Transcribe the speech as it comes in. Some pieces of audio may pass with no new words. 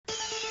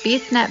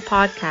BeastNet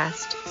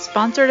Podcast,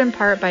 sponsored in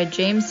part by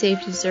James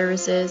Safety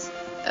Services,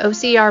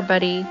 OCR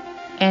Buddy,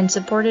 and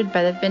supported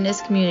by the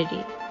fitness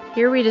community.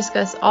 Here we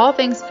discuss all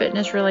things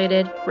fitness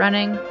related,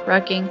 running,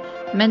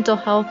 rucking, mental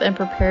health and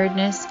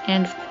preparedness,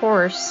 and of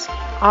course,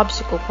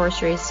 obstacle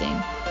course racing.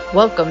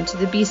 Welcome to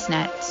the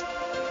BeastNet.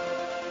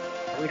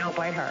 We don't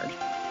bite hard.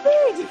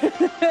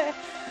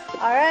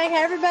 All right,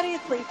 hey everybody,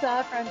 it's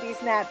Lisa from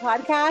BeastNet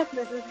Podcast.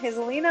 This is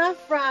Hazelina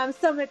from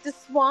Summit to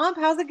Swamp.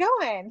 How's it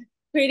going?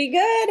 Pretty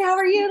good. How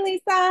are you,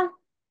 Lisa?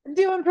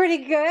 Doing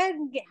pretty good.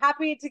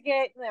 Happy to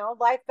get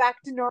life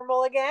back to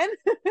normal again.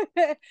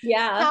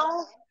 Yeah.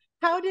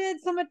 How did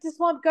Summit to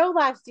Swamp go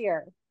last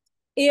year?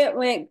 It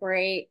went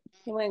great.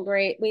 It went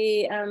great.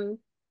 We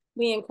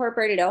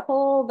incorporated a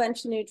whole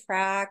bunch of new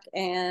track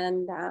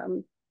and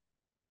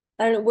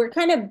we're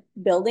kind of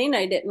building.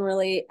 I didn't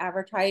really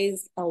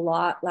advertise a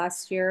lot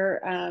last year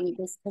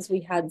just because we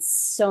had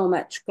so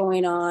much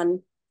going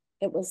on.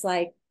 It was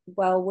like,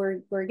 well, we're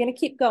going to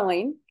keep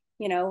going.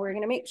 We're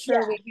going to make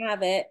sure we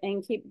have it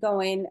and keep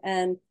going,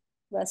 and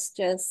let's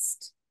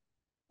just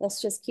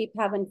keep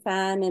having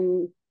fun,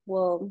 and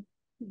we'll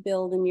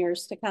build in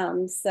years to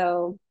come.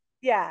 So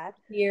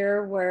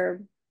here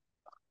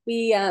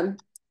we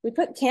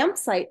put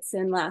campsites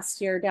in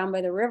last year down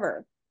by the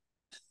river.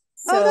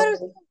 So that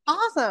is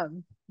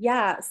awesome.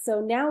 Yeah.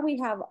 So now we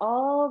have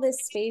all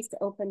this space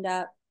opened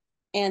up.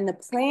 And the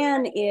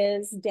plan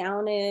is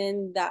down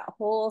in that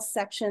whole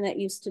section that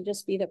used to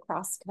just be the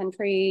cross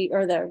country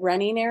or the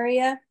running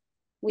area.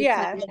 We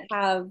plan to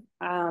have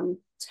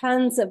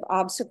tons of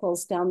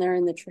obstacles down there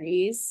in the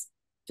trees.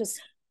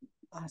 Just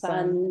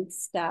fun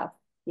stuff,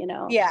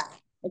 Yeah.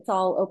 It's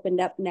all opened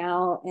up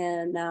now,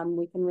 and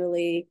we can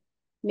really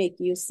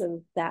make use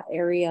of that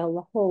area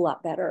a whole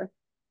lot better.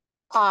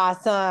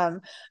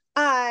 Awesome.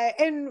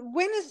 And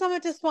when is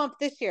Summit to Swamp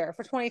this year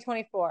for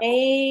 2024?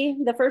 May,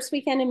 the first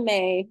weekend in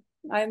May.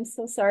 I'm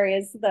so sorry.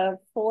 It's the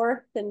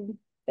 4th and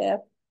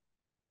 5th,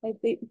 I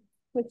think,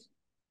 which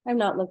I'm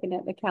not looking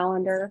at the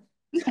calendar.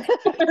 I'm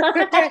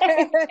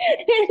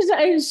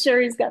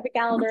sure he's got the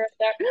calendar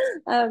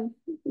up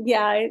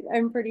there.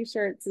 I'm pretty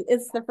sure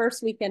it's the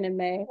first weekend in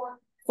May,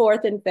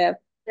 4th and 5th.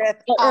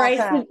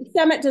 Right.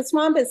 Summit to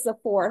Swamp is the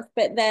 4th,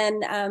 but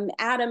then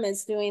Adam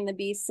is doing the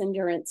Beast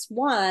Endurance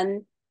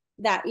 1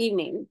 that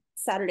evening,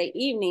 Saturday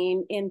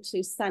evening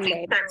into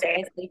Sunday,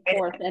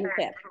 4th and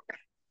 5th.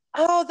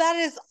 Oh, that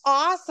is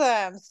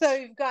awesome. So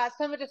you've got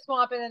Summit to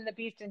Swamp and then the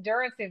Beast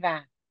Endurance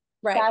event.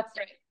 Right.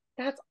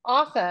 That's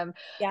awesome.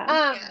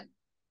 Yeah.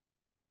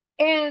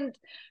 And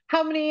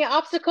how many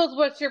obstacles?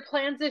 What's your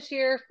plans this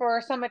year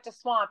for Summit to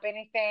Swamp?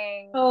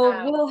 Anything?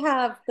 Oh, we'll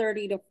have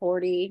 30 to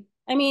 40.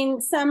 I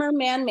mean, some are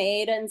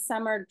man-made and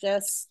some are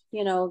just,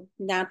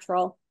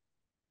 natural.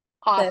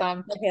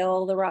 Awesome. The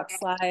hill, the rock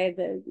slide,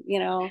 the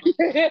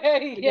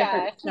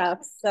different stuff.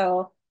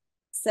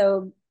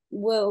 So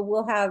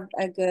we'll have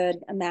a good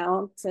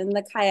amount, and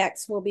the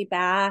kayaks will be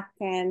back,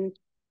 and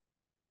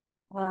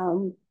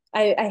I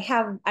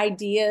have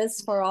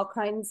ideas for all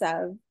kinds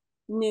of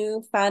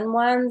new fun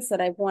ones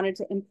that I've wanted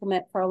to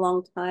implement for a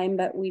long time,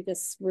 but we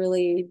just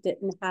really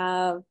didn't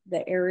have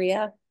the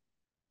area.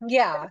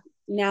 Yeah.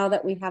 Now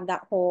that we have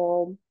that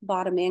whole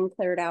bottom end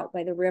cleared out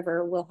by the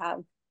river, we'll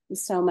have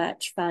so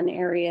much fun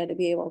area to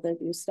be able to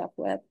do stuff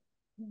with.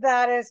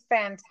 That is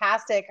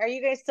fantastic. Are you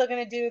guys still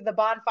going to do the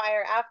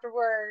bonfire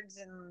afterwards,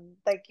 and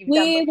like you've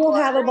done We before? will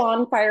have a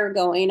bonfire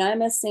going.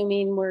 I'm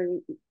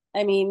assuming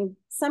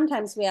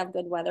sometimes we have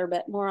good weather,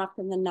 but more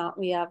often than not,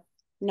 we have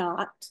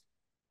not.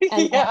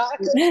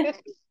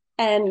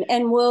 And,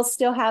 and we'll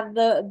still have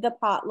the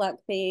potluck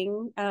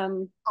thing.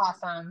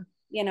 Awesome.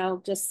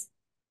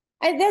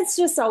 That's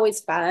just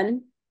always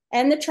fun.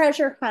 And the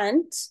treasure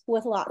hunt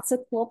with lots of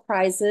cool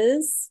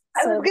prizes.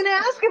 I was going to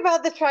ask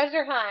about the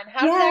treasure hunt.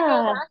 How did that go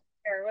last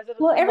year? Was it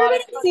everybody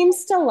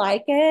seems to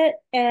like it,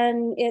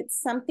 and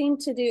it's something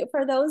to do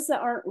for those that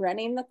aren't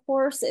running the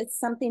course. It's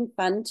something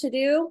fun to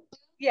do.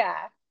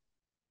 Yeah.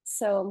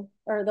 So,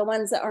 or the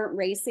ones that aren't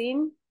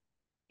racing.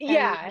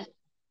 Yeah.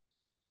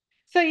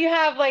 So you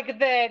have like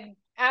the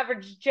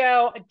average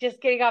Joe just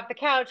getting off the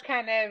couch,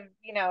 kind of,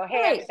 hey,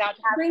 I'm just out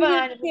to have Bring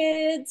fun. Your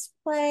kids,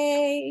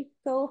 play,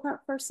 go hunt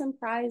for some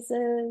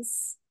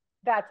prizes.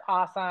 That's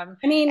awesome.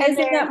 I mean,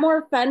 isn't that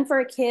more fun for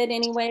a kid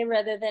anyway,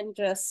 rather than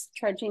just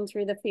trudging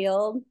through the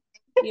field?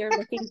 You're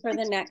looking for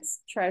the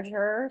next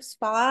treasure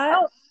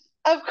spot.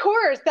 Oh, of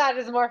course, that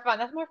is more fun.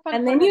 That's more fun.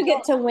 And then you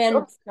get to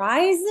win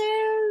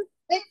prizes.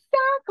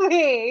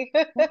 Exactly.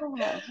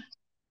 Yeah.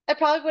 I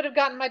probably would have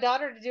gotten my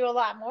daughter to do a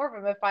lot more of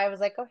them if I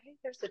was like, oh, hey,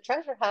 there's the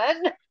treasure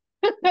hunt.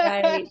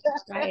 Right.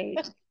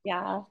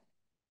 Yeah.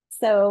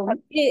 So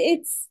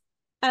it's,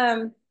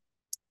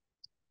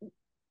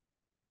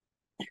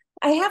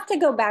 I have to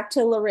go back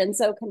to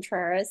Lorenzo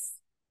Contreras.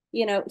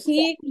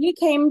 He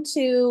came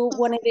to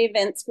one of the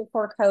events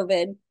before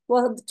COVID.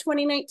 Well,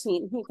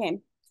 2019, he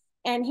came,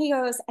 and he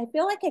goes, I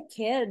feel like a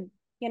kid,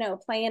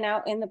 playing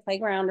out in the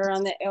playground or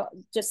on the,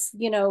 just,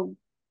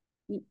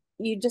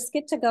 you just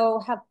get to go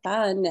have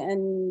fun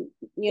and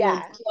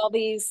do all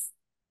these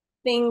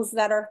things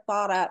that are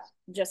thought up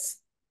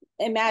just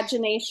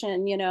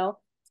imagination, you know.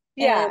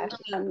 Yeah.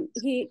 And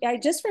I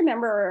just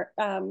remember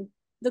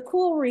the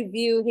cool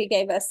review he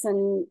gave us,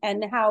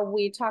 and how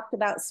we talked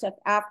about stuff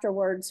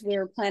afterwards. We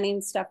were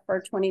planning stuff for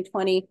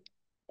 2020,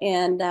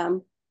 and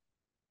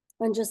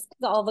just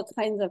all the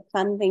kinds of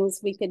fun things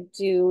we could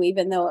do,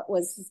 even though it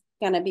was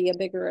going to be a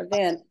bigger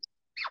event.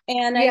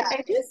 And Yeah.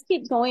 I just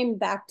keep going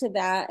back to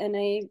that. And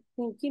I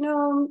think, you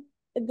know,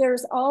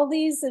 there's all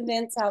these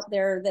events out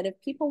there that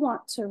if people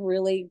want to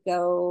really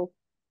go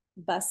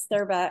bust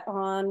their butt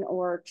on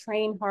or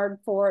train hard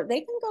for,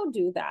 they can go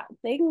do that.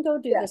 They can go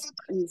do the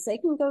Spartans. They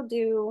can go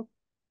do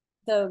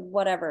the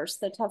whatevers,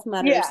 the Tough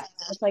Mudders,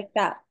 stuff like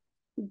that.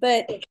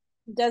 But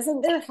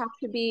doesn't there have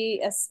to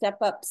be a step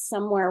up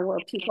somewhere where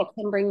people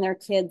can bring their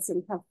kids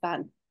and have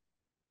fun?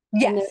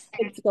 And their Yes.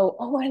 kids go,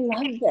 oh, I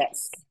love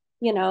this,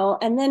 you know.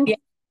 And then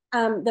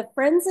the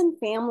Friends and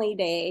Family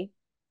Day,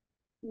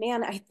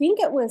 man, I think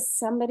it was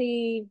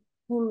somebody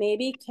who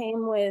maybe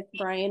came with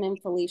Brian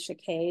and Felicia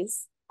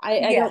Kays.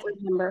 I don't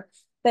remember,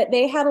 but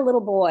they had a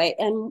little boy.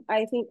 And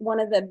I think one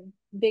of the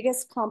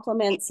biggest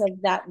compliments of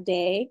that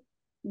day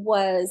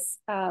was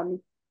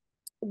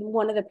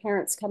one of the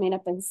parents coming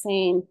up and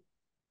saying,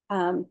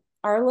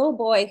 our little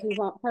boy, who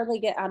won't hardly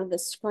get out of the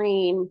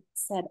screen,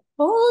 said,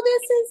 oh,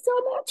 this is so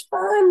much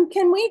fun.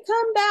 Can we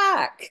come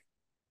back?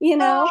 You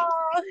know?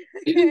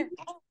 Oh.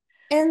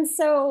 And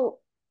so,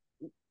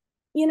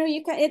 you know,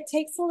 it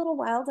takes a little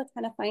while to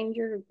kind of find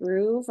your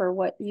groove or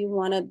what you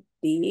want to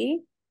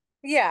be.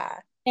 Yeah.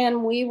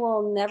 And we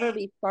will never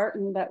be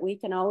Spartan, but we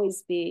can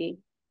always be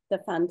the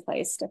fun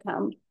place to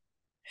come.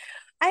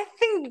 I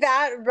think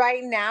that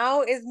right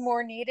now is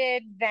more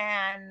needed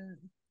than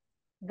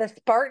the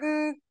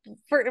Spartan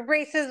for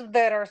races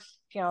that are,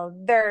 you know,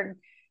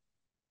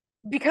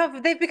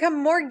 they've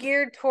become more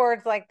geared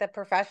towards like the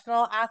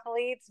professional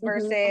athletes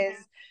versus,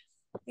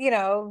 you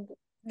know,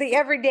 the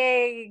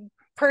everyday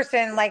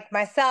person like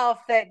myself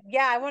that,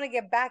 yeah, I want to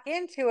get back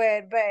into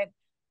it, but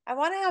I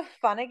want to have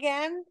fun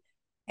again.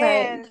 Right.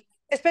 And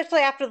especially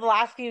after the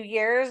last few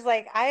years,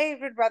 like I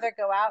would rather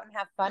go out and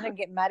have fun and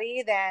get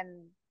muddy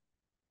than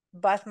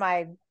bust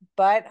my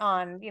butt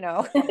on, you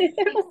know,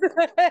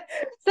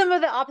 some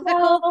of the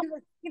obstacles. Well,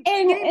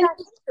 Getting back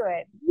into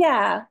it.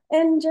 Yeah.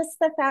 And just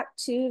the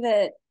fact too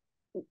that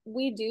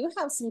we do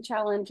have some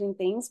challenging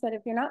things, but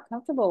if you're not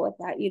comfortable with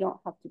that, you don't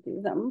have to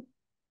do them.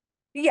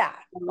 Yeah.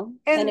 You know?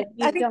 And And if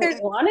I you think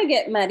don't want to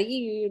get muddy,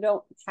 you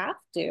don't have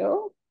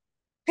to.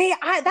 see,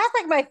 that's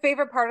like my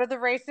favorite part of the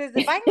races.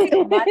 If I can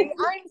get muddy,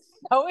 I'm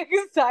so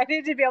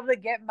excited to be able to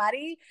get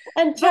muddy.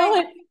 Until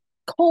it's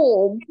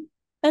cold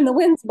and the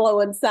wind's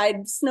blowing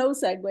snow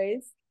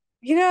sideways.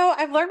 You know,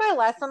 I've learned my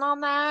lesson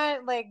on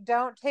that. Like,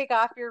 don't take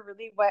off your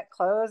really wet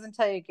clothes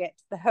until you get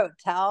to the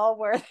hotel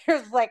where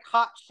there's like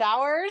hot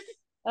showers.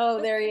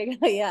 Oh, there you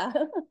go. Yeah.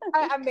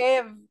 I may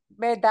have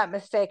made that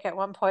mistake at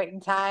one point in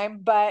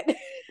time, but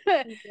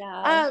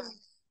Yeah.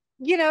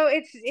 you know,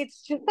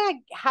 it's just like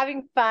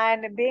having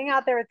fun and being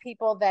out there with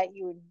people that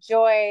you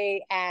enjoy,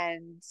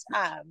 and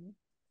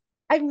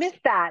I miss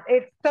that.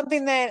 It's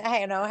something that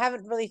I, you know,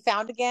 haven't really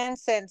found again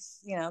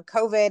since, you know,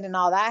 COVID and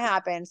all that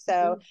happened.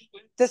 So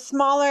the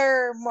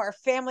smaller, more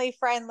family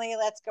friendly,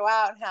 let's go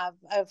out and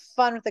have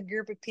fun with a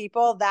group of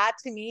people. That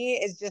to me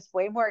is just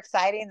way more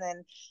exciting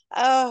than,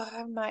 oh,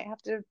 I might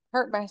have to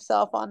hurt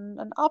myself on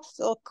an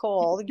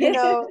obstacle. You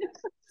know,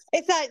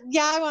 it's that,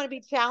 yeah, I want to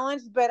be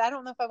challenged, but I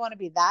don't know if I want to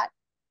be that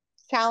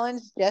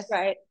challenged just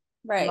Right.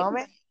 a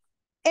moment.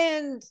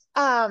 And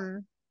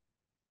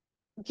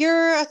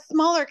you're a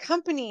smaller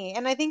company,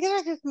 and I think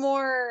there's just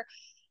more,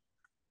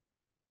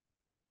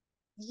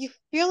 you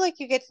feel like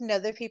you get to know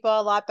the people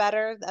a lot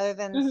better other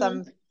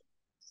than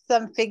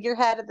some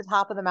figurehead at the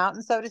top of the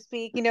mountain, so to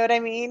speak, you know what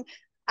I mean?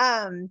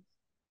 And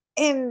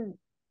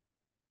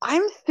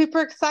I'm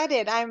super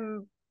excited.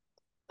 I'm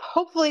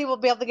hopefully we'll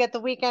be able to get the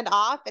weekend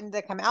off and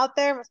to come out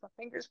there with my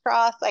fingers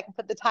crossed I can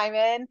put the time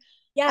in.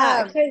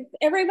 Yeah, because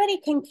everybody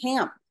can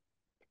camp.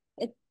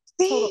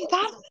 See,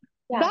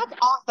 that's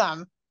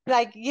awesome.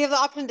 Like you have the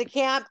option to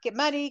camp, get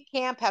money,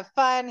 camp, have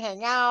fun,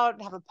 hang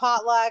out, have a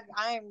potluck.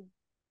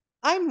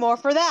 I'm more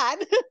for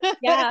that.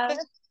 Yeah.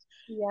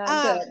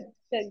 Yeah.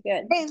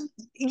 Good. And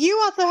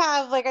you also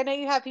have, like, I know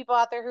you have people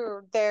out there who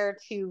are there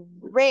to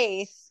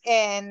race,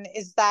 and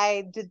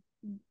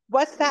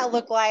what's that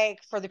look like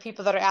for the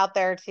people that are out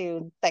there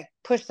to like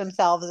push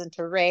themselves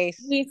into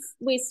race?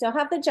 We still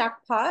have the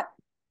jackpot,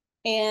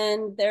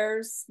 and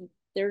there's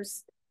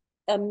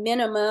a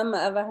minimum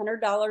of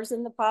 $100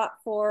 in the pot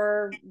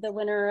for the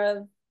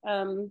winner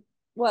of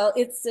well,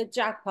 it's a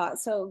jackpot,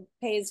 so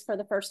pays for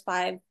the first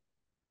 5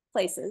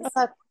 places.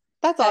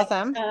 That's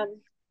awesome.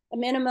 A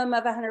minimum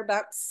of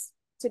 $100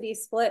 to be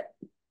split,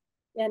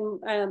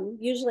 and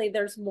usually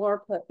there's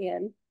more put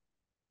in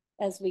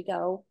as we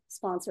go,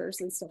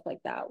 sponsors and stuff like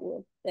that.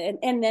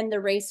 And then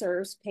the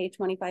racers pay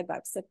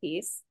 $25 a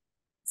piece.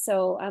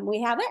 So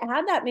we haven't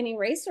had that many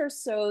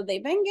racers, so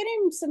they've been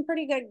getting some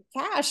pretty good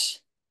cash.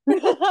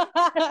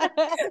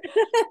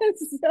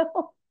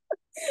 So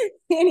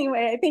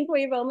anyway, I think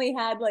we've only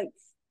had like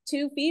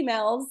 2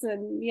 females,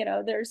 and you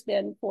know, there's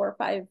been 4 or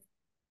 5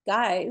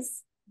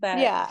 guys, but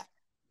Yeah.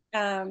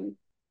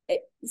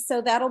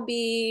 So that'll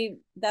be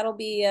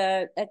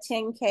a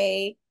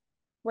 10K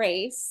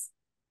race,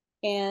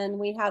 and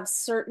we have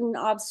certain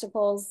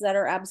obstacles that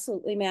are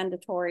absolutely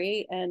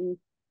mandatory, and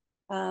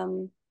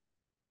then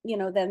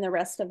the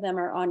rest of them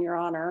are on your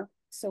honor.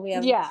 So we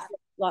have Yeah.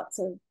 lots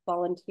of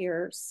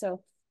volunteers.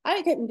 So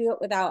I couldn't do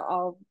it without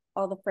all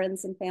the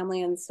friends and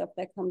family and stuff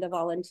that come to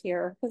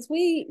volunteer, because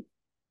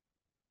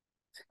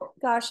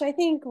I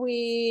think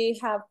we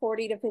have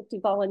 40 to 50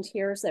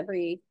 volunteers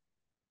every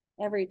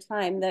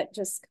time that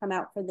just come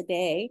out for the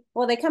day.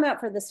 Well, they come out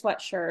for the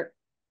sweatshirt.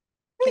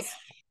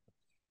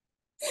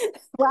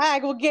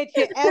 Swag will get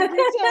you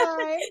every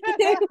time.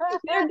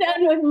 They're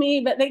done with me,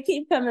 but they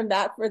keep coming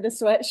back for the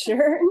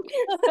sweatshirt.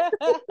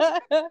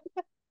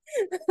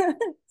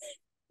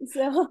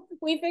 So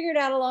we figured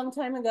out a long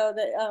time ago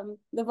that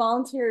the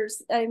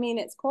volunteers, I mean,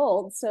 it's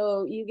cold,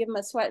 so you give them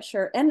a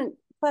sweatshirt. And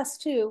plus,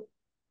 too,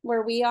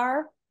 where we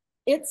are,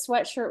 it's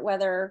sweatshirt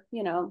weather,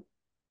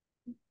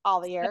 All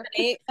the year.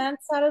 8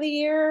 months out of the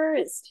year.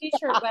 It's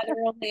t-shirt weather,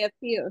 only a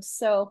few.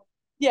 So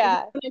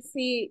Yeah.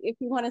 if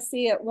you want to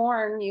see it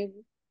worn,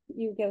 you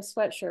go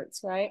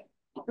sweatshirts, right?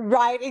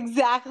 Right,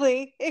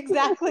 exactly. Hence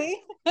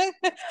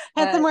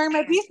I'm wearing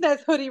my Peace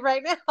Nuts hoodie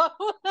right now.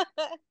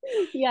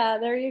 Yeah,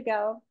 there you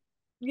go.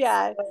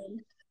 Yeah.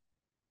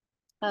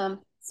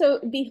 So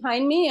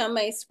behind me on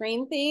my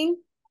screen thing,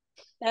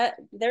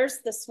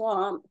 there's the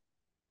swamp.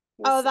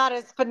 Oh, that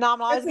is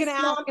phenomenal. I was There's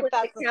gonna the ask swamp if with the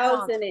that's the cows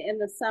swamp. in it in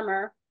the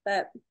summer,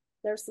 but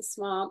there's the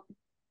swamp.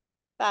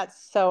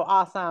 That's so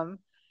awesome.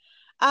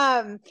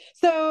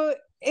 So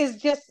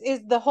is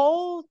the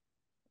whole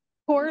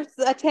course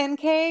a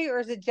 10K, or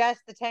is it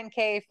just the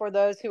 10K for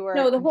those who are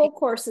No, the whole competing?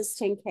 course is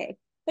 10K,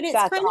 but it's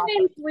That's kind of awesome.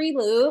 in 3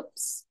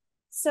 loops.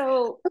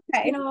 So,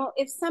 Okay.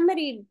 if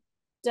somebody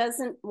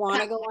doesn't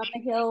want to go on the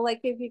hill, like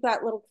if you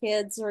got little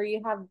kids or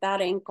you have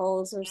bad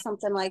ankles or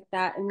something like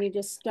that, and you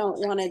just don't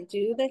want to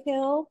do the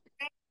hill,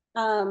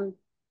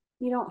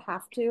 you don't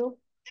have to,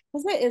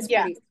 because it is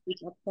Yeah. pretty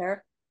steep up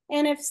there.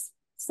 And if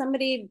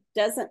somebody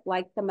doesn't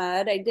like the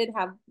mud, I did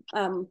have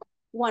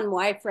one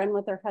wife run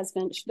with her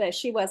husband, but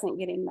she wasn't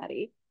getting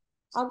muddy.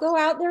 I'll go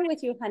out there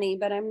with you, honey,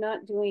 but I'm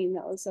not doing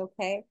those,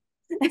 okay?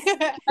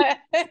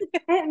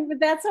 But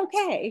that's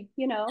okay,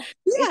 Yeah.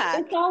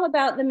 It's all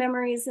about the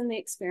memories and the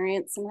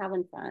experience and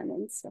having fun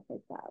and stuff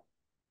like that.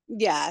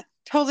 Yeah,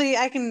 totally.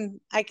 I can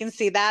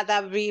see that.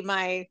 That would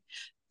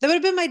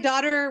have been my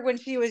daughter when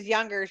she was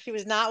younger. She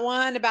was not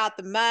one about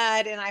the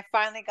mud, and I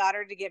finally got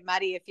her to get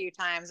muddy a few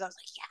times. I was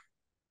like, yes,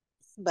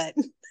 but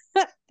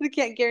I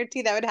can't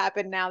guarantee that would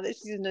happen now that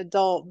she's an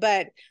adult.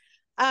 But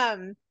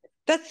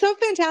that's so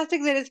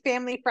fantastic that it's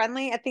family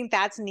friendly. I think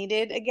that's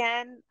needed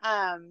again.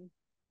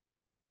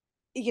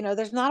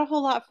 There's not a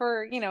whole lot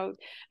for,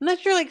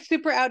 unless you're like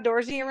super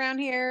outdoorsy around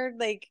here,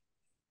 like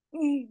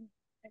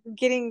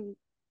getting,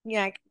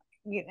 I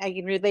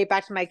can relate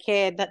back to my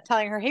kid that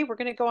telling her, hey, we're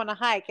going to go on a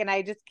hike. And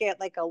I just get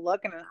like a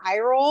look and an eye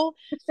roll.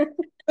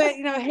 But,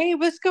 hey,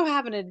 let's go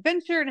have an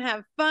adventure and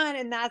have fun.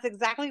 And that's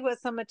exactly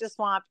what Summit to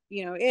Swamp,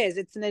 is.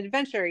 It's an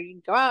adventure. You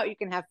can go out, you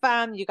can have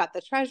fun. You got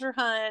the treasure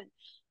hunt,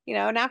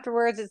 and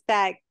afterwards it's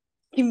that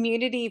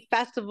community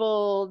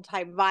festival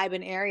type vibe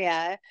and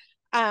area.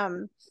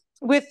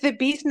 With the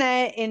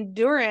BeastNet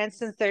Endurance,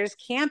 since there's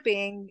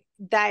camping,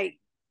 that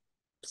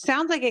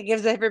sounds like it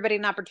gives everybody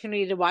an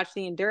opportunity to watch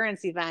the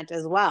endurance event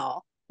as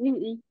well.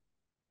 Mm-mm.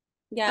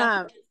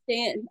 Yeah.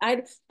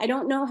 I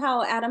don't know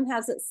how Adam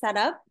has it set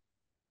up.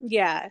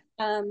 Yeah.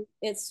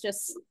 It's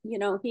just,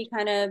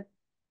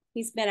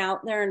 he's been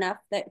out there enough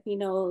that he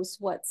knows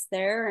what's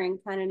there and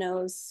kind of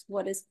knows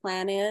what his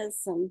plan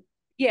is. And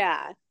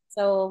yeah.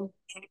 So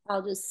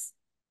I'll just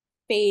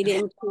fade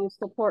into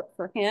support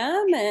for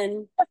him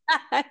and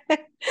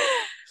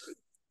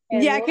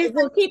yeah,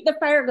 we'll keep the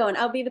fire going.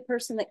 I'll be the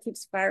person that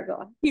keeps the fire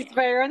going. Keeps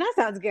fire going. That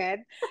sounds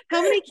good.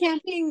 How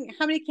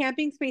many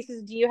camping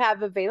spaces do you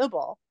have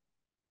available?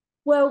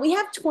 Well, we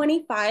have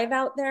 25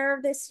 out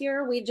there this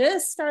year. We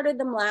just started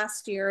them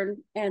last year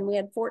and we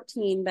had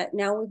 14, but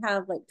now we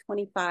have like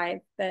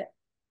 25. But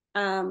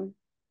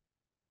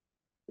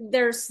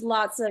there's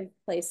lots of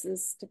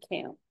places to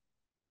camp,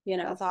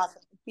 That's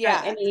awesome.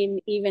 Yeah. I mean,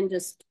 even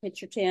just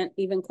pitch your tent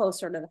even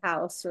closer to the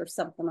house or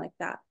something like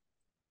that.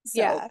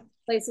 So yeah.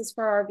 Places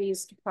for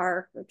RVs to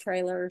park or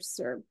trailers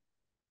or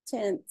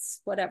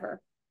tents,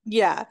 whatever.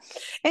 Yeah.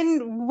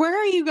 And where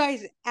are you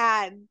guys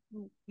at,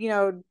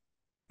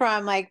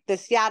 from like the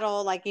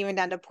Seattle, like even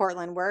down to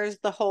Portland? Where's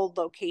the whole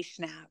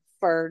location at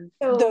for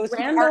those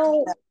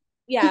Randall?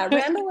 Yeah,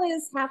 Randall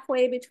is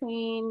halfway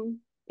between,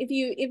 if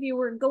you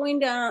were going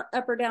down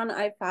up or down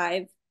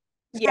I-5,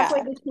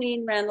 halfway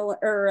between Randall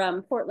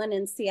or Portland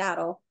and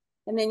Seattle,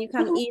 and then you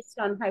come east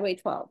on Highway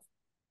 12.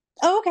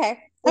 Oh, okay.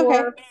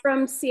 Or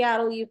from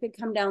Seattle, you could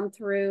come down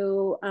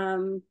through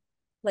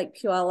like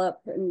Puyallup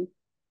and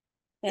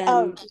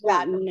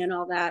Thornton and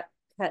all that.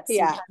 Cut some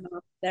time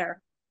off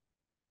there.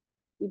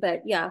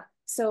 But yeah,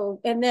 so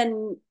and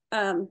then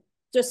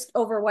just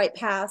over White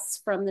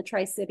Pass from the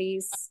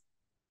Tri-Cities.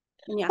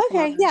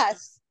 Okay,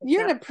 yes.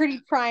 you're in a pretty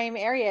prime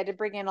area to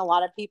bring in a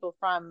lot of people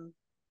from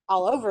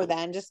all over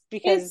then, just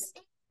because It's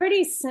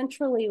pretty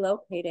centrally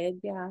located.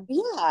 Yeah.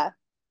 yeah,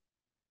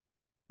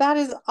 that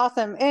is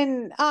awesome.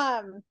 And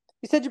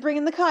you said you're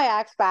bringing the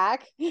kayaks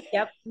back.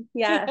 Yep.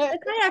 Yeah. The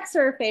kayaks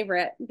are a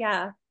favorite.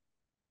 Yeah.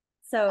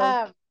 So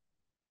Um,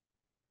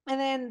 and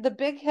then the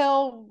big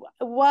hill,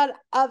 what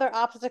other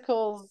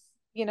obstacles,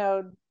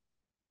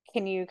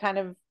 can you kind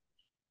of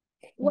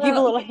give a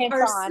well, little hint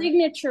our on?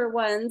 signature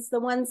ones, the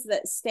ones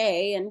that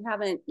stay and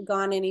haven't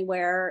gone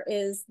anywhere,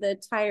 is the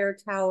tire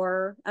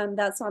tower.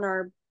 That's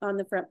on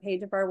the front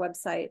page of our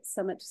website,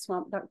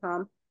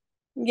 summittoswamp.com.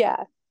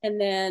 Yeah. And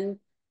then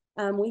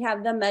we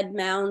have the mud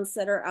mounds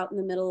that are out in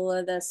the middle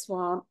of the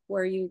swamp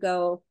where you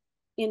go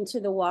into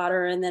the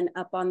water and then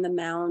up on the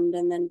mound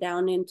and then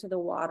down into the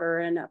water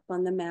and up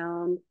on the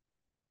mound.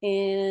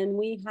 And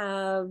we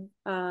have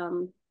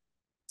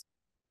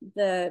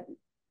the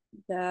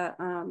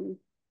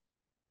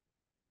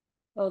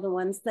the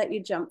ones that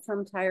you jump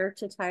from tire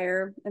to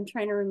tire. I'm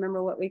trying to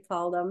remember what we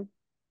called them.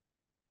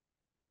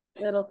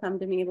 It'll come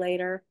to me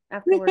later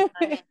after we're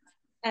done.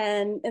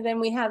 And then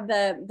we have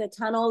the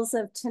tunnels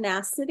of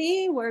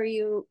tenacity where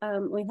you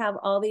we have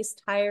all these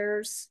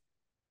tires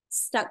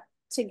stuck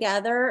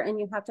together and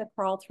you have to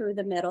crawl through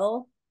the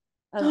middle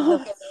of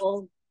the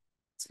whole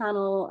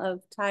tunnel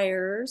of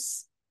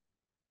tires.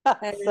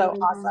 That's so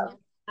awesome.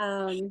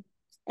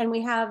 And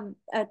we have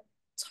a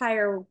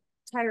tire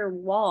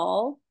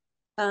wall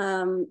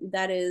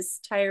that is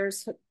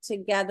tires hooked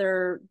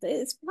together.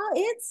 It's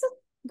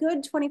a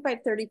good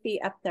 25-30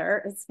 feet up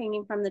there. It's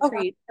hanging from the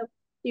tree. So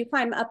you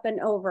climb up and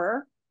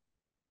over.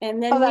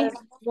 And then we have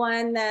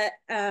one that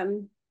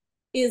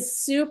is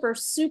super,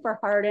 super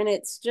hard, and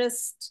it's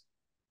just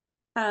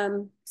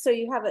so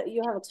you have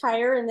a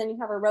tire, and then you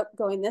have a rope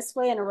going this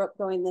way and a rope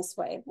going this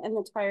way, and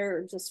the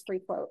tire just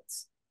free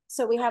floats.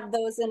 So we have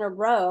those in a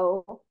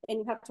row, and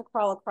you have to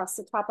crawl across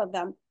the top of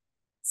them.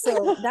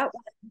 So that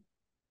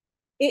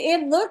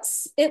it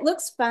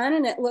looks fun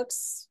and it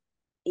looks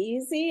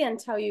easy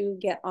until you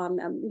get on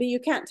them, but you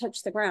can't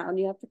touch the ground.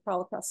 You have to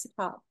crawl across the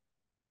top.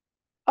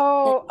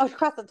 Oh,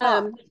 across the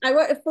top.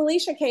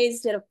 Felicia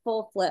Kays did a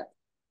full flip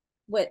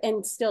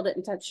and still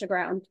didn't touch the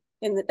ground.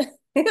 It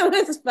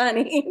was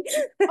funny.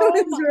 It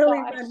was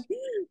really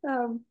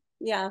fun.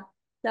 Yeah,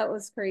 that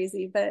was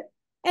crazy.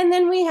 And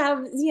then we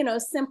have,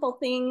 simple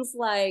things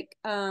like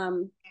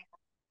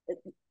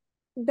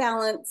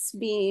balance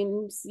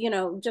beams,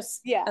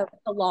 just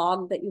a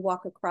log that you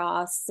walk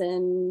across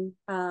and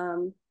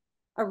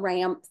a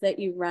ramp that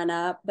you run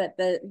up. But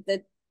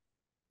the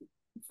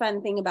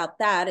fun thing about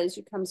that is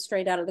you come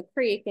straight out of the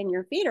creek and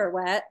your feet are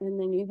wet, and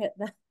then you hit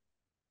the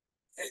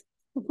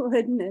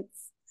wood and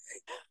it's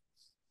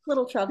a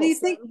little troublesome.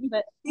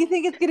 You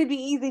think it's going to be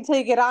easy until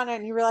you get on it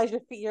and you realize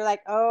your feet, you're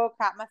like, oh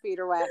crap, my feet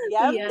are wet.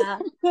 Yep.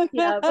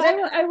 Yeah. But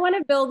I want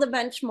to build a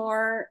bunch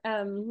more.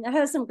 I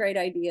have some great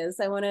ideas.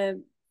 I want to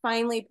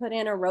finally put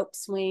in a rope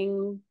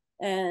swing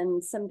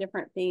and some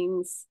different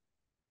things.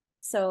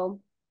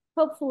 So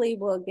hopefully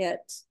we'll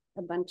get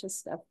a bunch of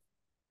stuff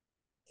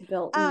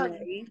built and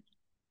ready.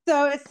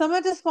 So it's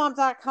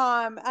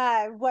summittoswamp.com.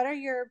 What are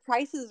your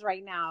prices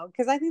right now?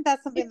 Because I think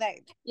that's something that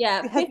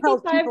has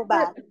held people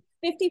back.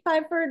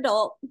 $55 for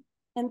adult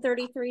and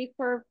 $33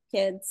 for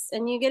kids.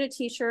 And you get a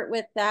t-shirt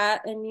with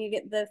that, and you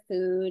get the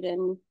food,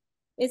 and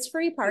it's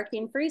free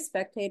parking, free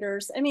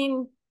spectators. I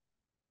mean,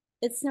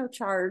 it's no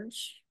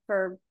charge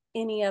for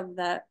any of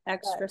the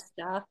extra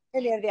stuff.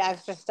 Any of the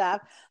extra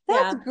stuff.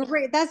 That's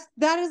great.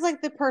 That is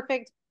like the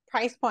perfect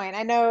price point.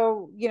 I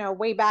know,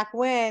 way back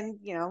when,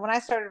 when I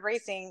started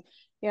racing,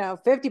 $50,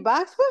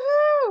 woohoo,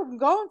 I'm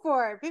going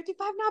for it.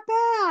 55, not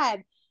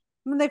bad.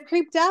 When they've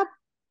creeped up,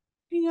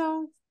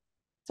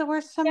 so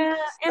we're some. Yeah,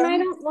 and I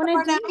don't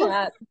want to do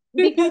that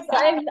because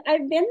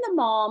I've been the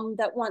mom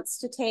that wants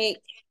to take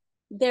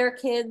their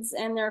kids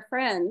and their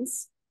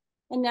friends,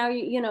 and now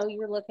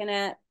you're looking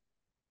at,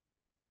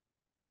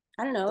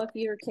 I don't know, if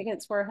your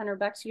tickets were $100,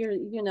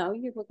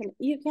 you're looking,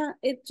 you can't,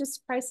 it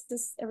just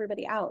prices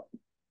everybody out.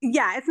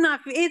 Yeah, it's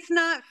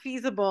not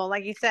feasible,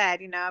 like you said,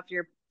 if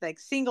you're like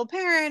single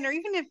parent, or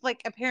even if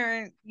like a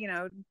parent,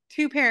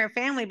 2-parent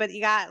family, but you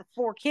got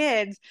 4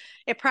 kids,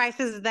 it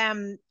prices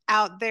them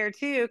out there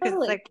too, because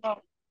it's like,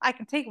 well, I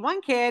can take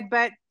 1 kid,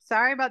 but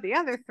sorry about the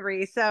other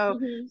 3. So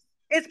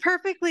it's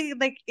perfectly,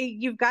 like,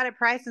 you've got it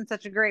priced in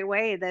such a great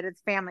way that it's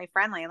family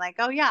friendly. Like,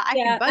 oh yeah, I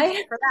can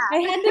budget for that. I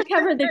had to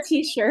cover the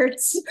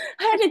t-shirts.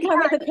 I had to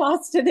cover the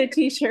cost of the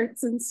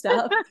t-shirts and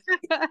stuff.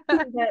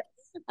 But,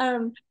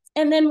 and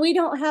then we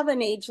don't have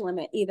an age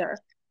limit either.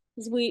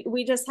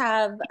 We just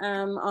have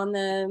on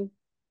the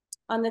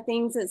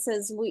things that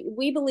says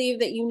we believe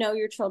that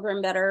your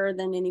children better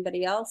than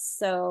anybody else.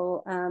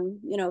 So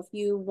if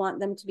you want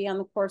them to be on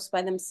the course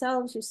by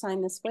themselves, you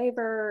sign this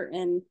waiver,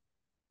 and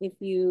if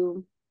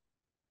you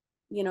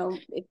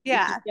if you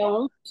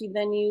don't,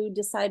 then you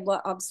decide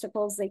what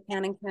obstacles they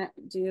can and can't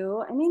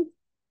do. I mean,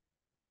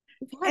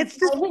 it's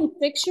just 12 and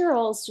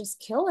 6-year-olds just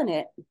killing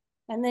it,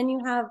 and then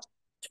you have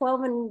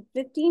 12 and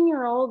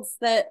 15-year-olds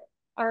that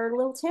are a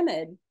little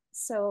timid.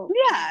 So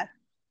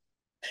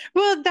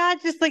Well,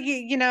 that's just like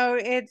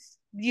it's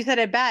you said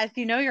it best.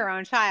 You know your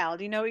own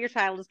child. You know what your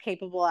child is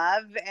capable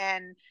of,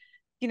 and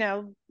you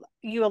know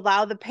you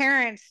allow the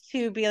parents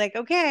to be like,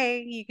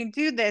 okay, you can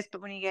do this,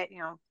 but when you get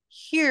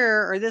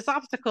here or this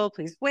obstacle,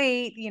 please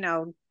wait.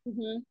 Hmm.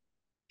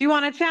 If you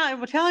want to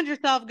challenge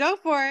yourself, go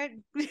for it.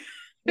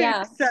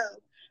 Yeah. So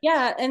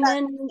Yeah. And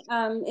then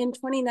in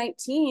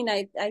 2019,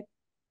 I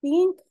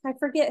think I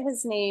forget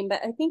his name,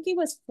 but I think he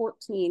was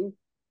 14,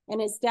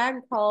 and his dad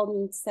called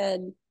and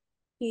said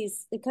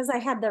he's because I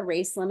had the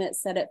race limit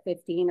set at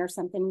 15 or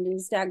something. And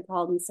his dad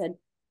called and said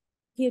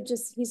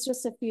he's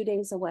just a few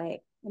days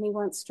away and he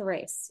wants to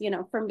race,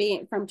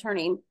 from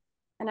turning.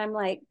 And I'm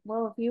like,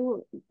 well,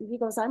 he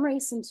goes, I'm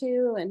racing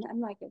too. And I'm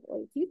like,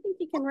 well, if you think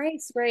he can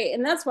race, great.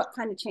 And that's what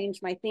kind of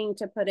changed my thing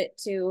to put it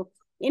to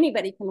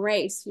anybody can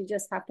race. You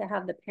just have to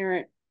have the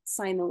parent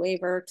sign the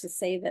waiver to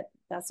say that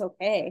that's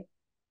okay.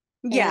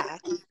 And yeah,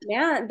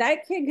 yeah,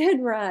 that kid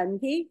could run.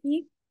 He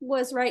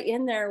was right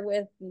in there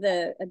with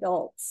the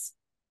adults.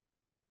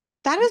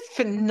 that is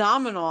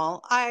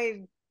phenomenal.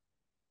 I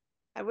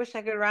wish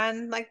I could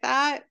run like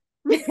that.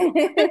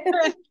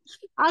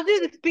 I'll do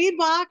the speed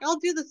walk. I'll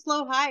do the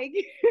slow hike.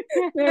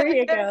 There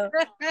you go.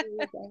 There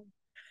you go.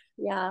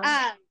 Yeah.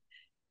 Um,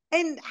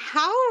 and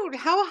how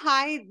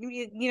high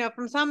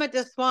from summit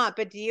to swamp?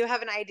 But do you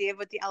have an idea of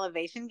what the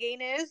elevation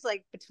gain is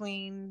like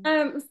between?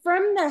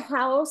 From the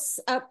house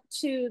up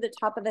to the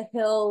top of the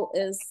hill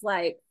is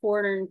like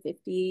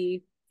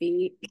 450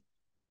 feet,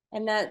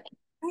 and that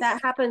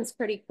happens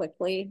pretty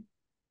quickly.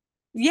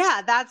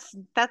 Yeah, that's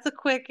a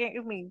quick. I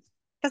mean,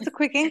 that's a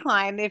quick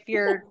incline if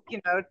you're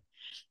if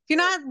you're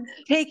not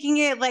taking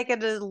it like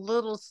at a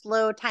little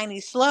slow, tiny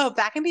slope.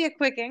 That can be a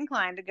quick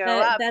incline to go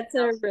up. That's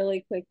a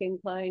really quick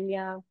incline.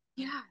 Yeah,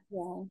 Yeah,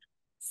 yeah.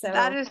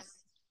 that So, is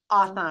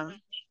um,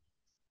 awesome.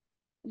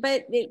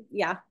 but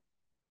yeah,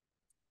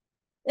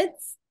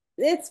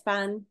 it's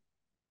fun.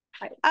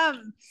 I,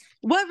 Um,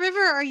 what river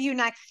are you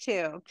next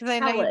to? Because I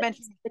know you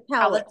mentioned the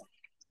Cowlitz. Cowlitz.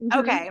 Hmm.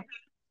 Okay,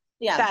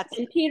 Yeah, that's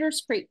and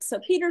Peters Creek. So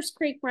Peters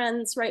Creek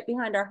runs right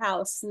behind our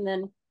house, and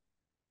then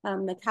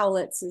the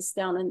Cowlitz is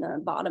down in the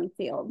bottom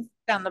field.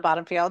 down the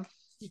bottom field.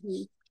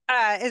 Hmm.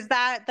 Is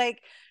that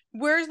like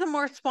where's the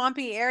more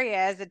swampy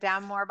area? Is it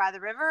down more by the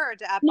river or up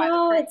by the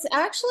No, creek? it's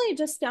actually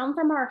just down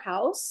from our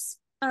house.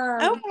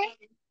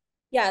 Okay.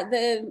 Yeah,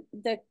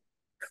 the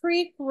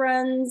creek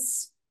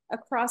runs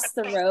across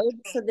the road,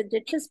 so the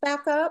ditches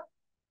back up.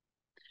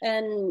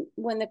 And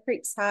when the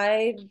creek's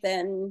high,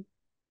 then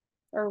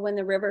or when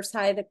the river's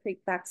high, the creek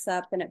backs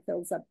up and it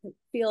fills up the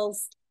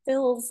fields.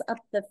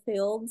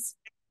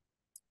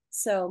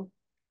 So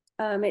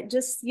it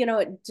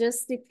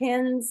just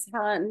depends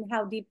on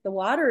how deep the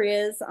water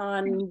is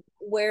on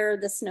where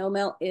the snow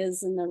melt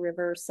is in the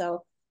river.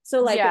 So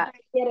like if Yeah.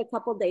 we get a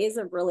couple days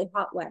of really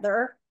hot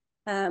weather,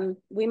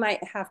 we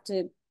might have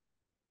to,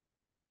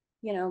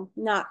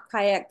 not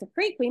kayak the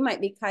creek. We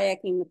might be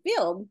kayaking the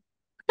field.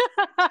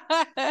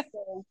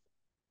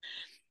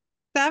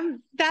 So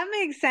That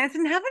makes sense.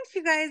 And haven't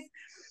you guys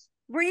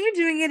were you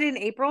doing it in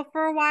April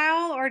for a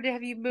while or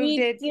have you moved we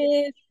it?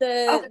 did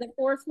Oh, the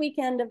fourth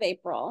weekend of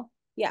April.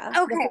 Yeah,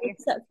 the okay.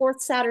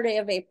 fourth Saturday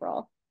of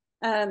April.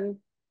 Um,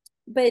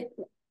 but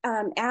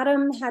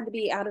Adam had to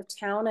be out of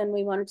town, and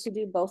we wanted to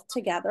do both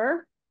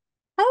together.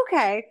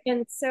 Okay.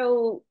 And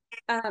so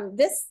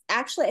this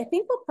actually, I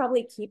think we'll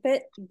probably keep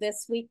it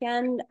this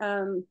weekend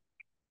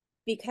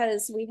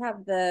because we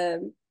have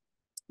the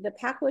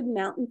Packwood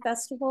Mountain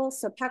Festival.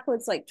 So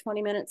Packwood's like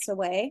 20 minutes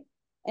away,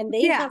 and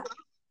Yeah.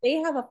 they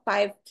have a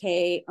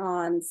 5K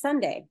on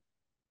Sunday.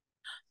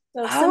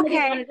 So if somebody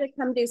Okay. wanted to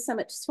come do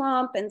Summit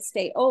Swamp and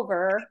stay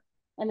over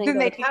and then Then go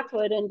they to can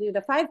Packwood and do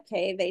the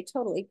 5K, they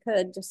totally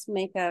could just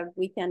make a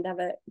weekend of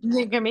it.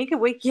 you can make a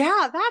week.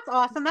 Yeah, that's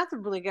awesome. That's a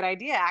really good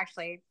idea,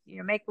 actually.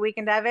 Make a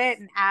weekend of it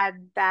and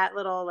add that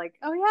little like,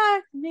 oh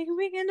yeah, make a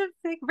weekend of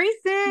like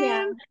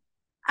Yeah. racing.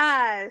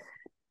 Uh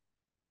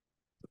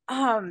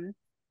um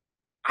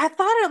I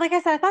thought it, like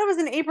I said, I thought it was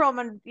in April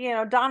when,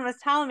 Dawn was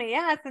telling me,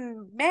 yeah, it's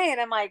in May.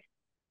 And I'm like,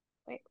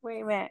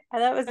 wait a minute. I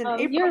thought it was in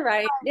April. You're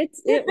right.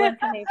 It was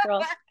in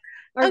April.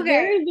 Our Okay.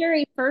 very,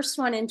 very first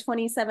one in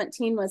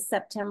 2017 was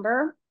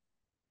September.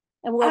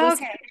 And well, we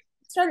Okay.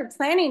 started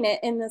planning it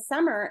in the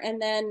summer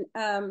and then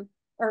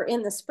or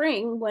in the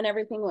spring when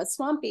everything was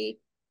swampy.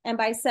 And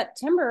by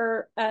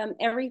September,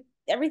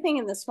 everything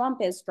in the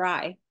swamp is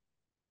dry.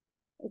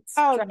 It's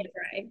Oh,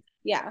 dry.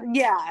 Yeah.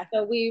 yeah.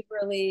 So we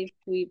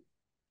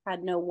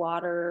had no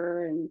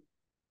water, and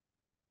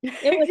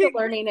it was a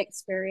learning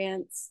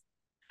experience.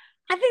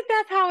 I think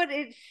that's how it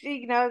is,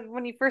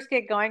 when you first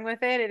get going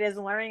with it, it is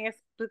a learning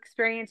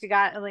experience. You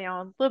got, a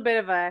little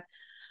bit of a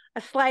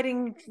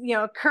sliding,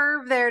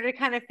 curve there to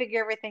kind of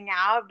figure everything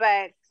out.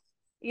 But,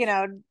 you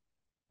know,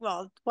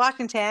 well,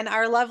 Washington,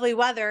 our lovely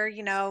weather,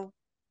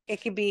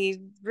 it could be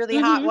really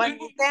hot Mm-hmm. one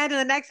weekend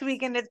and the next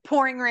weekend it's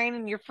pouring rain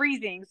and you're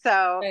freezing.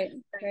 So, Right,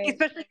 right.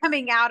 especially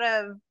coming out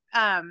of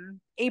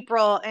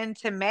April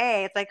into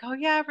May, it's like, oh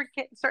yeah, we're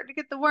starting to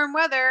get the warm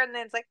weather, and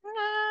then it's like, nah,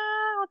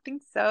 I don't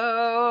think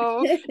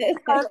so. So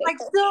it's like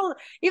still,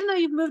 even though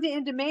you've moved it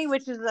into May,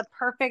 which is the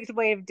perfect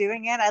way of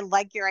doing it, I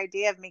like your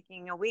idea of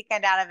making a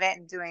weekend out of it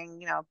and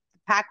doing,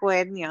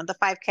 Packwood, the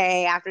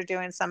 5K after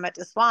doing Summit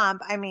to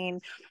Swamp. I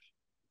mean,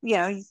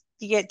 you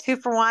get 2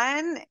 for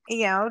 1,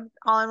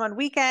 all in one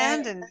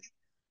weekend, and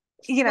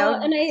well,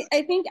 and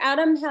I think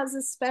Adam has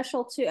a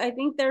special too. I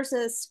think there's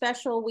a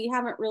special, we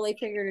haven't really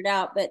figured it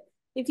out, but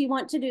if you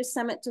want to do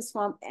Summit to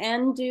Swamp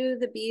and do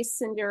the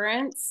Beast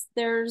Endurance,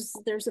 there's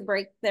a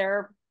break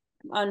there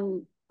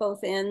on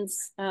both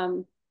ends.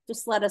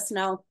 Just let us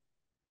know.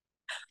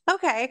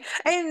 Okay.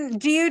 And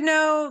do you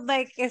know,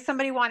 like, if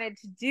somebody wanted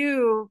to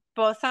do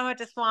both Summit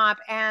to Swamp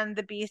and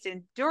the Beast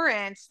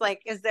Endurance,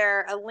 like, is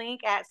there a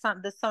link at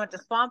the Summit to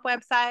Swamp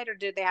website, or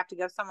do they have to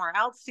go somewhere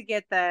else to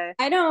get the?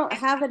 I don't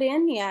have it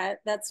in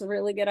yet. That's a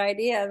really good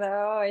idea,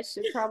 though. I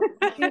should probably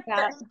do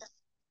that.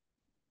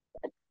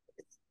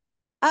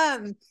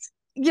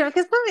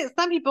 Because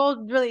some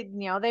people really,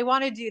 they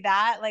want to do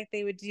that. Like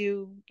they would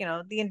do,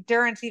 the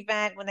endurance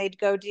event when they'd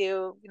go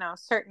do,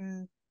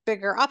 certain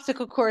bigger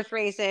obstacle course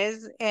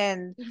races.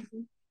 And,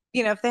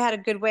 if they had a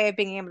good way of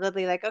being able to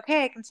be like,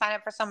 okay, I can sign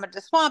up for Summit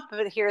to Swamp,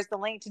 but here's the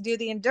link to do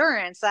the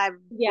endurance.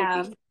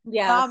 Yeah.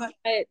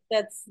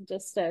 That's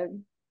just a.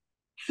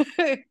 So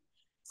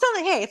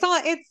hey, it's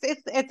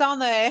on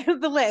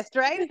the list,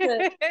 right?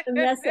 It's a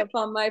mess up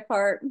on my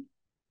part.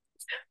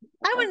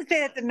 I wouldn't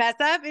say it's a mess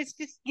up. It's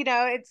just,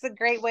 it's a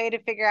great way to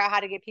figure out how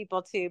to get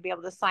people to be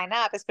able to sign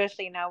up,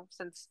 especially,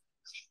 since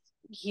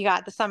you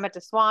got the Summit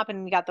to Swamp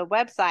and you got the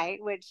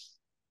website, which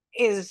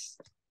is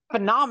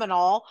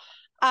phenomenal.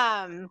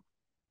 And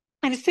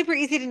it's super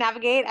easy to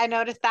navigate. I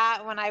noticed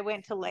that when I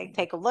went to like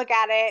take a look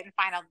at it and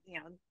find out,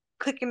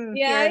 clicking.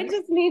 Yeah, I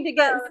just need to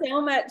get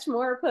so much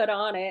more put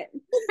on it.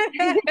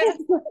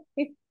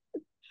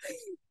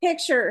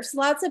 Pictures,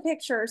 lots of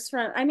pictures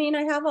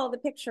I have all the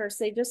pictures.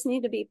 They just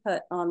need to be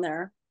put on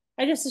there.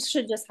 I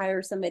should just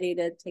hire somebody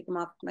to take them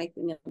off my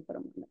thing and put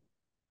them on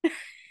there.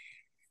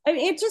 I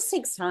mean, it just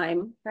takes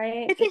time,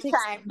 right? It takes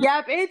time.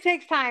 Yep, it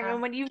takes time.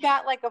 And when you've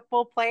got like a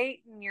full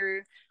plate and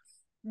you're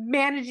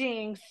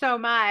managing so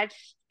much,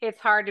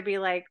 it's hard to be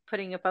like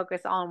putting a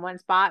focus all in one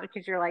spot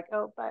because you're like,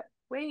 oh, but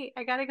wait,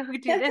 I gotta go do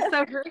this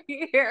over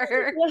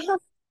here. Yeah.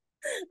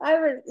 I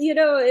was,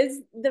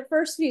 is the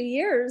first few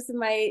years,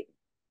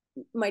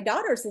 my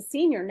daughter's a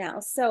senior now,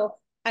 so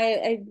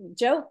I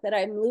joke that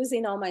I'm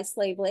losing all my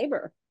slave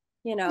labor,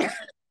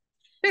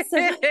 So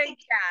yeah.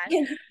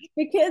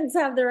 The kids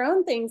have their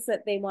own things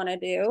that they want to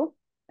do.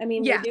 I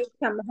mean, they do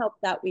come help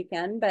that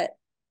weekend, but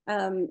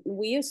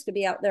we used to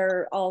be out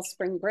there all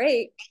spring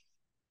break,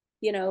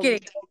 building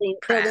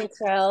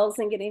trails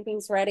and getting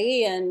things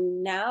ready.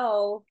 And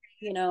now,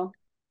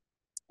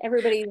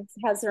 everybody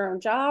has their own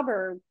job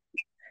or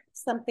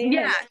something.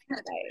 Yeah.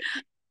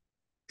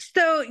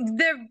 So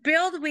the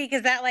build week,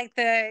 is that like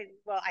I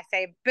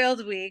say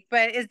build week,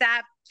 but is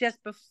that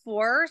just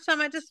before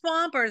Summit to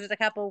Swamp, or is it a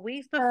couple of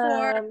weeks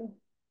before?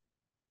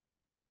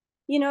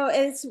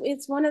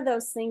 It's one of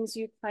those things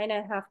you kind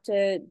of have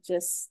to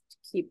just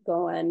keep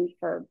going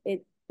for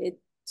it. It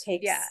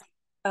takes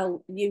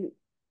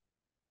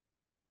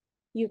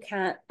you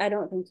can't, I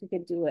don't think you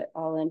could do it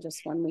all in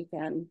just one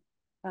weekend.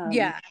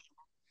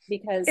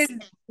 Because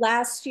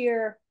last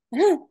year,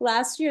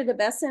 the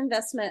best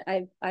investment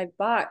I've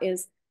bought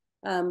is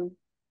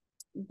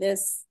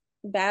this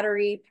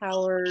battery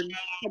powered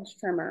hedge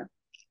trimmer,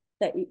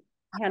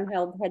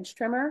 handheld hedge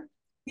trimmer.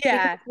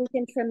 Yeah. We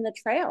can trim the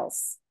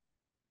trails.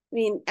 I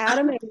mean,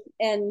 Adam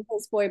and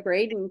his boy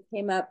Braden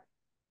came up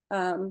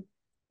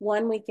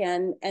one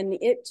weekend, and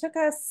it took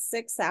us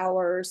 6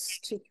 hours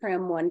to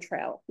trim one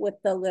trail with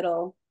the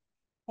little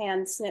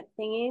hand snip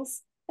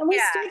thingies. And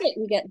we still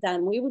didn't get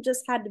done. We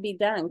just had to be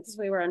done because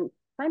we were on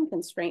time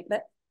constraint,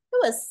 but it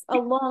was a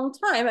long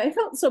time. I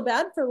felt so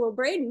bad for little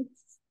Braden.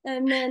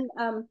 And then,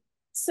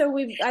 so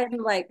I'm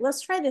like,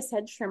 let's try this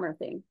hedge trimmer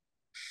thing.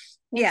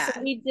 And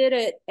so we did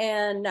it.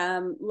 And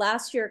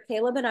last year,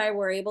 Caleb and I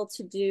were able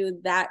to do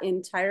that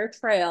entire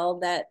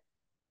trail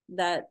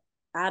that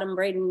Adam,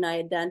 Braden, and I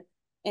had done.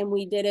 And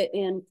we did it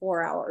in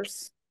 4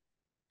 hours.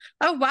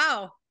 Oh,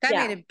 wow.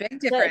 That made a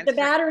big difference. The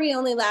battery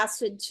only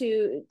lasted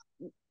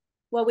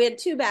we had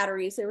 2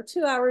 batteries. They were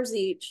 2 hours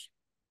each.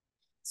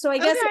 So I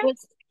guess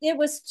it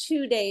was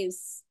 2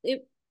 days.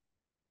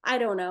 I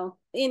don't know.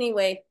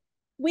 Anyway,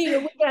 we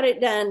got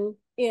it done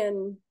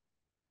in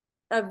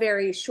a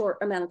very short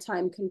amount of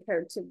time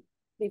compared to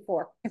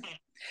before.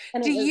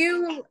 And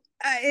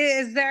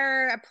is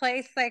there a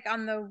place like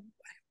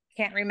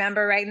can't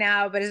remember right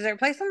now, but is there a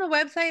place on the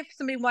website if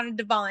somebody wanted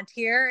to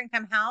volunteer and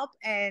come help?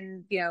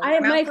 And I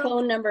have my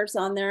phone numbers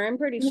on there. I'm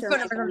pretty sure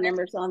my phone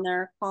number's on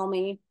there. Call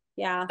me.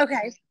 Yeah.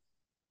 Okay.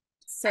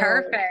 So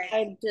perfect.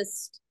 I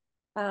just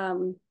I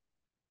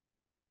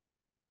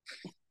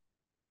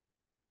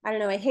don't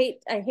know. I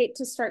hate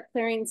to start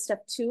clearing stuff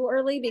too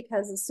early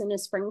because as soon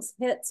as spring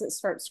hits, it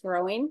starts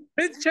growing.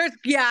 It starts,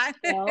 yeah.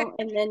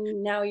 And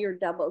then now you're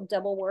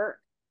double work.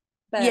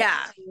 But,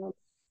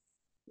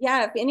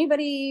 yeah, if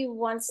anybody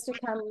wants to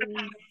come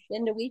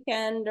in the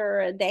weekend or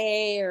a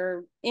day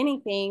or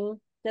anything,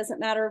 doesn't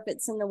matter if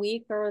it's in the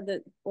week or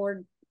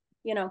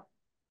you know,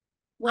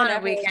 On a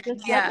whenever, weekend,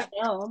 just yeah. let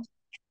me know.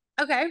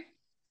 Okay.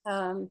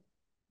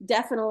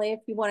 Definitely if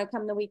you want to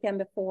come the weekend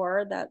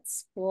before,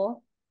 that's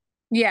cool.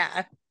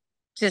 Yeah.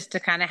 Just to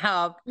kind of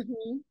help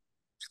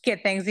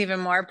get things even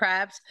more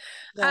prepped.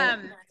 Right.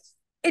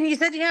 And you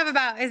said you have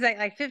about, is that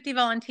like 50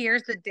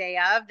 volunteers the day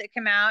of that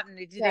come out, and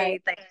do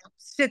they like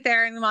sit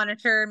there and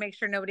monitor, make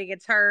sure nobody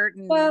gets hurt?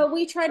 Well,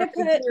 we try to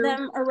put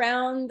them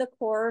around the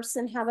course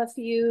and have a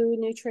few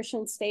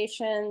nutrition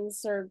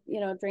stations or,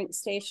 drink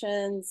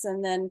stations,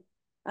 and then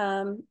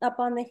up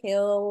on the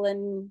hill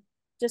and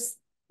just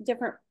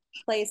different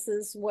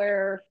places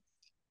where,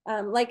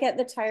 like at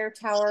the tire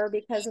tower,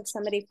 because if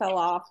somebody fell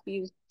off,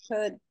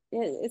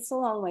 it's a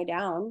long way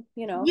down,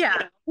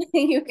 Yeah.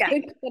 you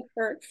could get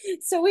hurt.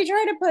 So we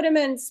try to put them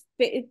in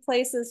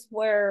places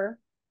where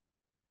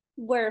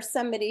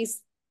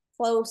somebody's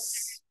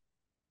close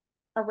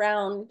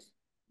around.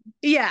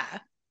 Yeah.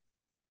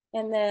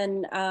 And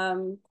then,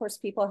 of course,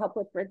 people help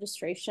with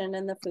registration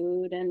and the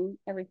food and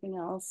everything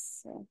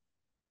else. So.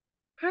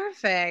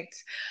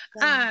 Perfect.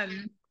 Yeah.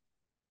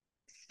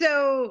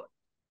 So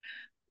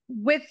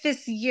with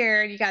this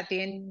year, you got the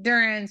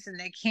endurance and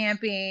the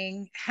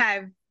camping.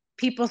 Have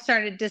people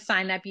started to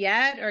sign up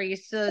yet? Or are you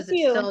still, is it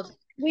still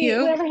we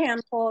have a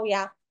handful.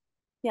 Yeah.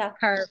 Yeah.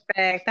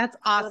 Perfect. That's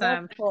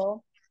awesome. So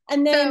cool.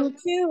 And then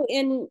too,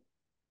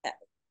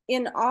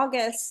 in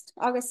August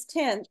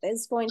 10th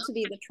is going to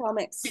be the Trail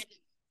Mix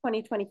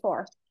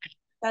 2024.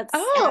 That's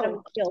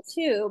Adam's deal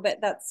too,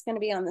 but that's going to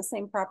be on the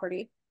same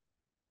property.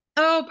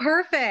 Oh,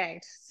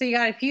 perfect. So you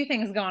got a few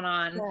things going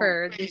on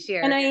for this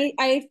year. And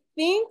I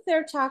think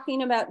they're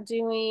talking about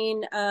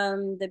doing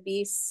the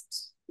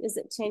Beast, is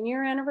it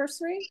 10-year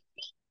anniversary?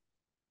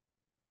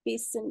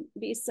 Beast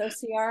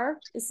OCR?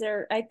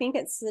 I think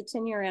it's the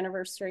 10-year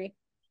anniversary.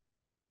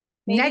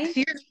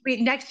 Maybe?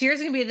 Next year's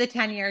gonna be the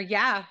 10-year,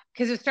 yeah,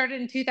 because it started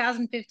in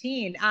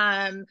 2015.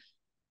 I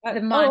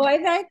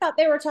thought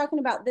they were talking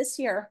about this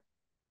year.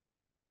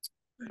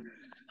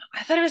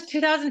 I thought it was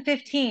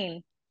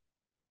 2015.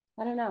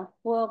 I don't know.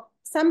 Well,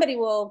 somebody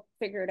will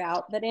figure it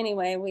out. But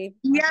anyway,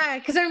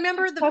 because I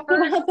remember about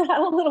that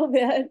a little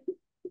bit.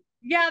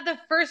 Yeah, the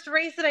first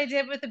race that I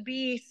did with the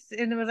Beast,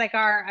 and it was like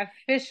our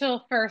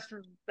official first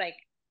like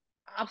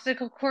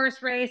obstacle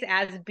course race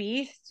as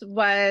Beast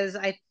was,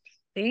 I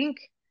think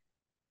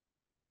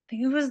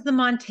it was the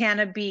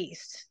Montana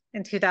Beast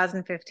in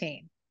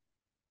 2015.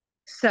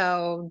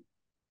 So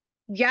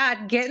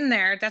yeah, getting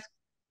there. That's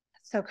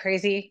so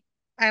crazy.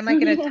 I'm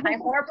like in a time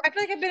warp. I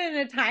feel like I've been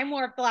in a time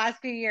warp the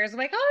last few years. I'm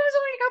like, oh, it was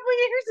only a couple of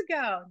years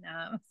ago.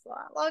 No, it's a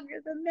lot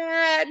longer than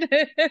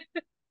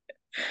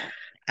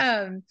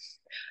that.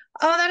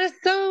 Oh, that is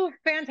so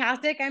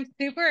fantastic. I'm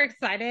super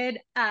excited.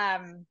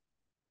 I'm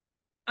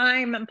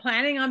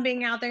planning on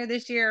being out there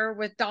this year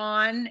with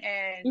Dawn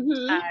and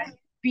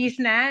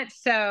BeastNet.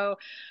 So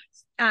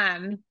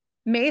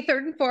May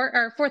 3rd and 4th,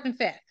 or 4th and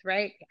 5th,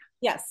 right?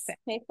 Yes,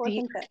 May 4th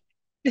and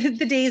 5th.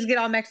 The days get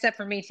all mixed up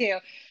for me too.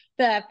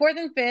 The 4th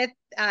and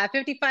 5th,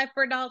 55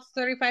 for adults,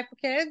 35 for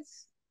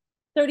kids.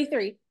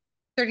 33.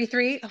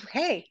 33.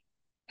 Okay.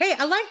 Hey,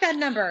 I like that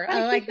number.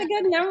 I like the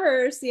good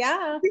numbers.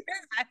 Yeah.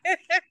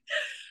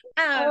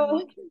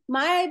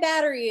 My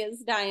battery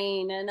is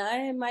dying and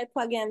I might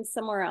plug in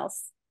somewhere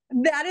else.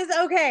 That is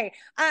okay.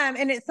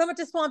 And it's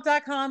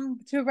summittoswamp.com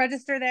to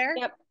register there.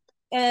 Yep.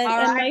 And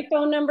my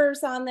phone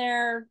number's on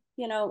there,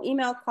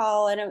 email,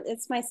 call, and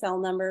it's my cell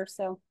number.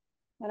 So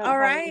I don't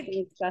have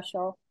anything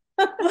special.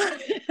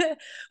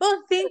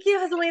 Well, thank you,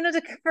 Joselina,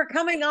 for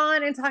coming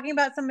on and talking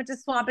about Summit to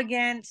Swamp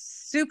again.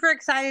 Super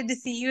excited to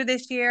see you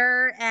this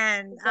year,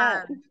 and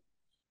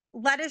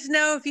let us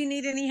know if you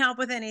need any help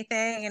with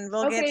anything, and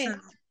we'll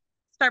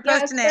start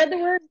posting it. Spread the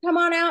word. Come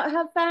on out,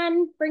 have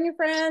fun, bring your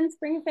friends,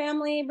 bring your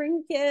family,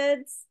 bring your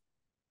kids.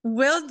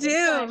 Will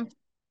do.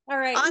 All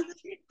right. Awesome.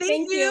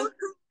 Thank you.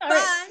 Bye.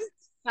 Right.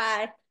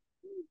 Bye.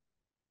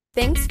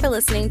 Thanks for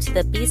listening to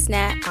the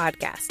BeastNet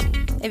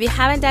podcast. If you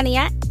haven't done it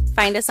yet,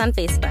 find us on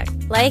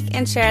Facebook, like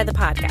and share the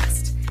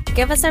podcast.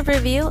 Give us a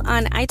review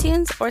on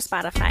iTunes or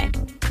Spotify.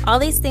 All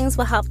these things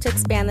will help to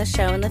expand the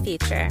show in the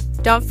future.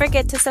 Don't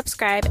forget to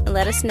subscribe and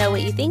let us know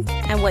what you think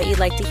and what you'd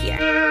like to hear.